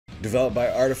Developed by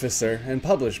Artificer and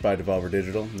published by Devolver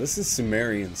Digital, this is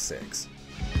Sumerian 6.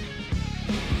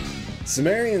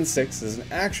 Sumerian 6 is an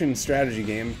action strategy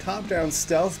game, top-down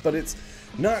stealth, but it's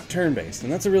not turn-based,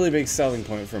 and that's a really big selling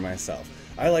point for myself.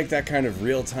 I like that kind of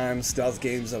real-time stealth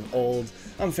games of old.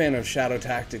 I'm a fan of Shadow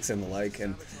Tactics and the like,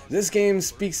 and this game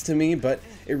speaks to me, but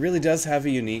it really does have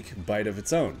a unique bite of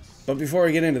its own. But before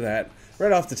I get into that,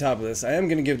 right off the top of this, I am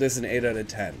going to give this an 8 out of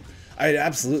 10. I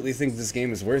absolutely think this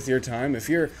game is worth your time if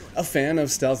you're a fan of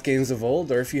stealth games of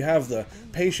old, or if you have the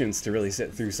patience to really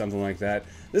sit through something like that.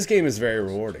 This game is very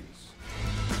rewarding.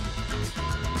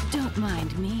 Don't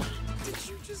mind me.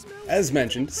 As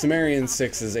mentioned, Sumerian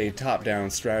 6 is a top-down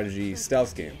strategy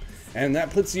stealth game, and that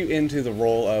puts you into the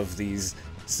role of these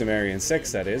Sumerian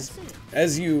 6, that is,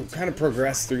 as you kind of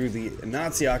progress through the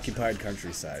Nazi-occupied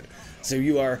countryside. So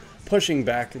you are pushing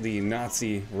back the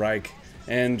Nazi Reich,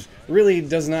 and really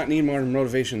does not need more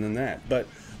motivation than that. But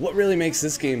what really makes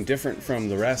this game different from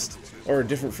the rest, or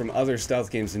different from other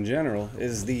stealth games in general,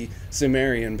 is the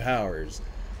Sumerian Powers.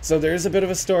 So there's a bit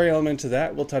of a story element to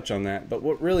that, we'll touch on that, but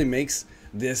what really makes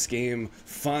this game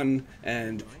fun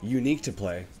and unique to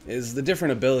play is the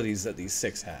different abilities that these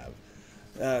 6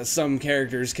 have. Some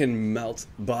characters can melt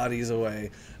bodies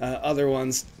away, other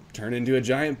ones turn into a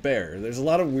giant bear. There's a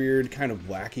lot of weird, kind of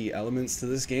wacky elements to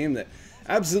this game that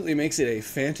absolutely makes it a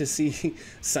fantasy,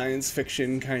 science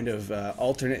fiction kind of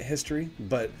alternate history,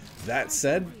 but that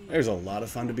said, there's a lot of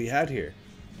fun to be had here.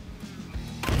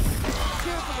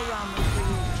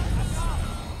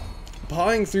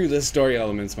 Pawing through the story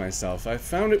elements myself, I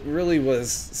found it really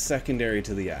was secondary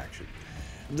to the action.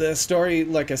 The story,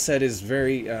 like I said, is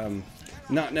very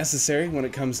not necessary when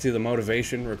it comes to the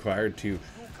motivation required to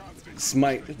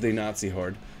smite the Nazi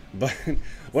horde. But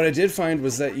what I did find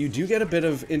was that you do get a bit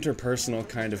of interpersonal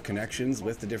kind of connections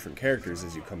with the different characters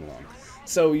as you come along.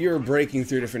 So you're breaking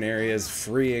through different areas,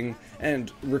 freeing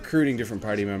and recruiting different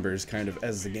party members kind of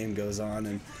as the game goes on,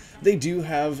 and they do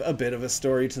have a bit of a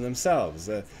story to themselves.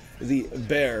 The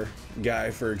bear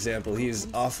guy, for example, he's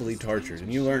awfully tortured,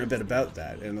 and you learn a bit about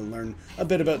that, and learn a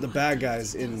bit about the bad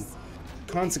guys in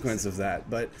consequence of that,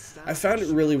 but I found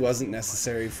it really wasn't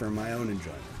necessary for my own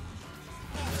enjoyment.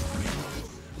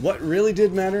 What really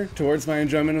did matter towards my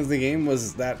enjoyment of the game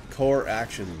was that core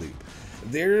action loop.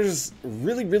 There's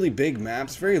really big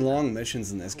maps, very long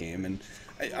missions in this game, and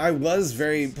I was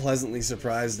very pleasantly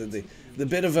surprised at the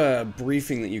bit of a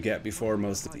briefing that you get before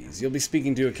most of these. You'll be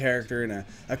speaking to a character in a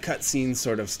cutscene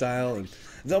sort of style, and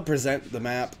they'll present the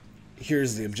map.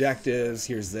 Here's the objectives,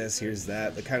 here's this, here's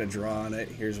that, they kind of draw on it,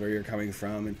 here's where you're coming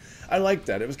from, and I liked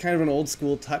that. It was kind of an old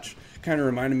school touch, kind of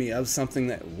reminded me of something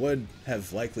that would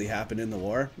have likely happened in the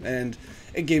war, and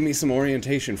it gave me some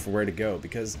orientation for where to go,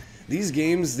 because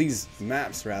these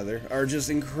maps rather, are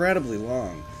just incredibly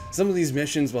long. Some of these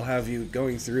missions will have you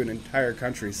going through an entire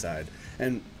countryside,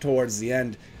 and towards the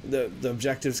end, the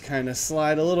objectives kind of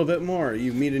slide a little bit more.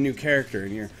 You meet a new character,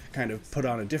 and you're kind of put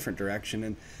on a different direction,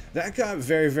 and that got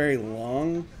very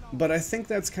long, but I think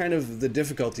that's kind of the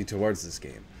difficulty towards this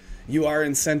game. You are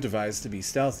incentivized to be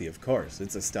stealthy, of course.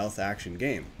 It's a stealth action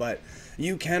game, but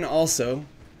you can also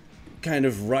kind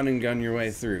of run and gun your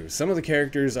way through. Some of the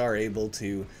characters are able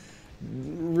to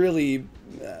really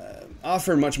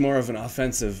offer much more of an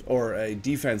offensive or a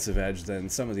defensive edge than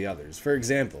some of the others. For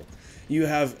example, you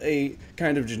have a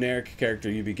kind of generic character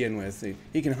you begin with.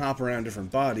 He can hop around different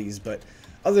bodies, but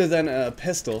other than a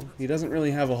pistol, he doesn't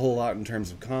really have a whole lot in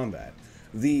terms of combat.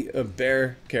 The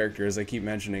bear character, as I keep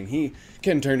mentioning, he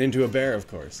can turn into a bear, of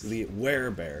course, the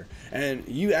werebear, and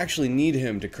you actually need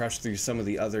him to crush through some of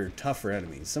the other tougher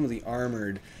enemies. Some of the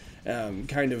armored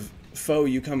kind of foe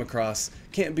you come across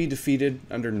can't be defeated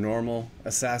under normal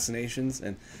assassinations,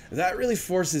 and that really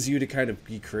forces you to kind of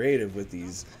be creative with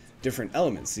these different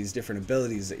elements, these different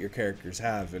abilities that your characters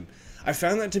have, and I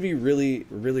found that to be really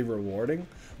rewarding,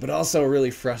 but also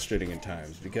really frustrating at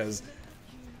times, because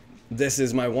this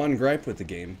is my one gripe with the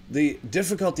game. The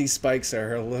difficulty spikes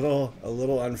are a little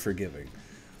unforgiving.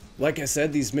 Like I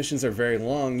said, these missions are very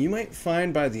long. You might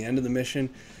find by the end of the mission,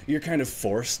 you're kind of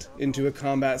forced into a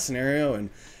combat scenario, and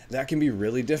that can be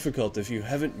really difficult if you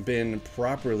haven't been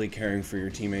properly caring for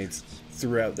your teammates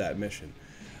throughout that mission.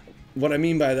 What I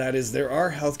mean by that is there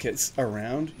are health kits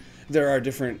around, there are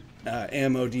different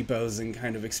ammo depots and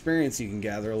kind of experience you can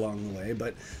gather along the way,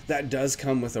 but that does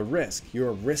come with a risk.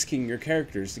 You're risking your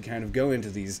characters to kind of go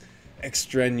into these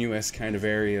extraneous kind of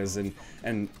areas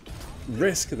and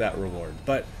risk that reward.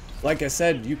 But like I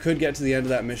said, you could get to the end of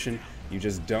that mission, you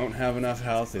just don't have enough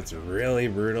health, it's really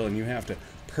brutal, and you have to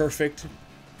perfect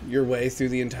your way through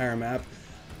the entire map.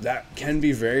 That can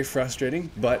be very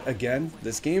frustrating, but again,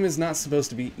 this game is not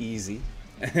supposed to be easy.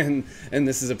 and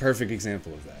this is a perfect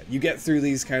example of that. You get through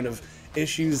these kind of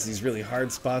issues, these really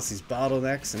hard spots, these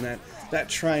bottlenecks, and that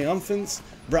triumphance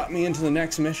brought me into the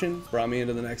next mission, brought me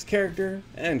into the next character,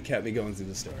 and kept me going through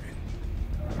the story.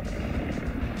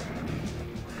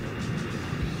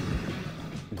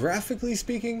 Graphically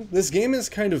speaking, this game is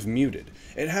kind of muted.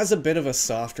 It has a bit of a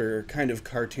softer, kind of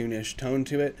cartoonish tone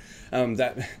to it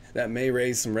that may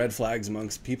raise some red flags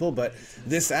amongst people, but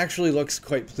this actually looks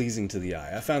quite pleasing to the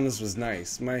eye. I found this was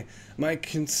nice. My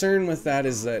concern with that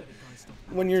is that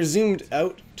when you're zoomed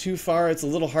out too far, it's a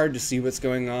little hard to see what's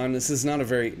going on. This is not a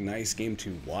very nice game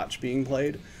to watch being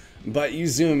played. But you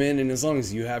zoom in, and as long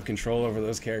as you have control over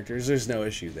those characters, there's no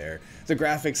issue there. The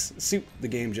graphics suit the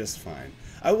game just fine.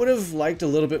 I would have liked a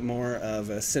little bit more of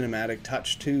a cinematic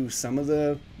touch to some of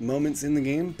the moments in the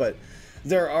game, but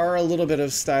there are a little bit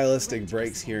of stylistic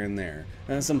breaks here and there.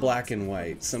 Some black and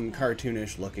white, some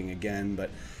cartoonish looking again, but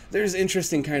there's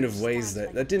interesting kind of ways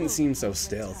that didn't seem so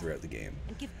stale throughout the game.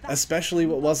 Especially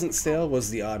what wasn't stale was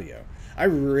the audio. I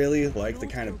really like the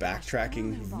kind of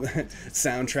backtracking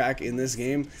soundtrack in this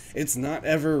game. It's not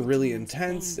ever really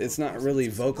intense, it's not really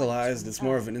vocalized, it's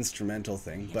more of an instrumental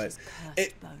thing, but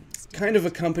it kind of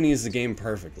accompanies the game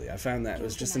perfectly. I found that it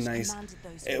was just a nice,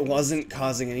 it wasn't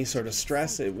causing any sort of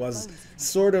stress, it was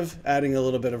sort of adding a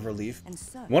little bit of relief.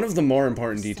 One of the more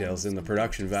important details in the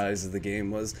production values of the game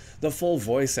was the full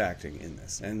voice acting in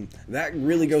this, and that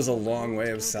really goes a long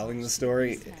way of selling the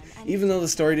story. Even though the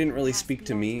story didn't really speak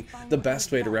to me, the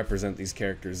best way to represent these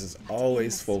characters is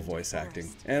always full voice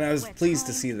acting, and I was pleased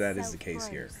to see that is the case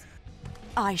here.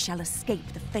 I shall escape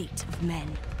the fate of men.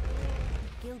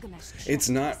 It's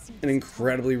not an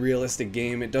incredibly realistic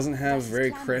game. It doesn't have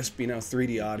very crisp,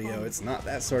 3D audio. It's not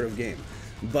that sort of game.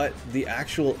 But the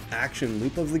actual action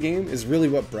loop of the game is really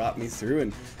what brought me through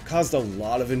and caused a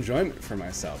lot of enjoyment for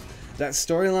myself. That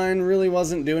storyline really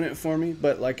wasn't doing it for me,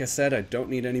 but like I said, I don't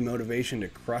need any motivation to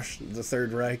crush the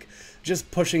Third Reich. Just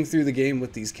pushing through the game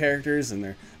with these characters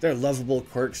and their lovable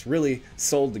quirks really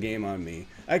sold the game on me.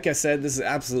 Like I said, this is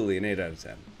absolutely an 8 out of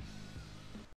 10.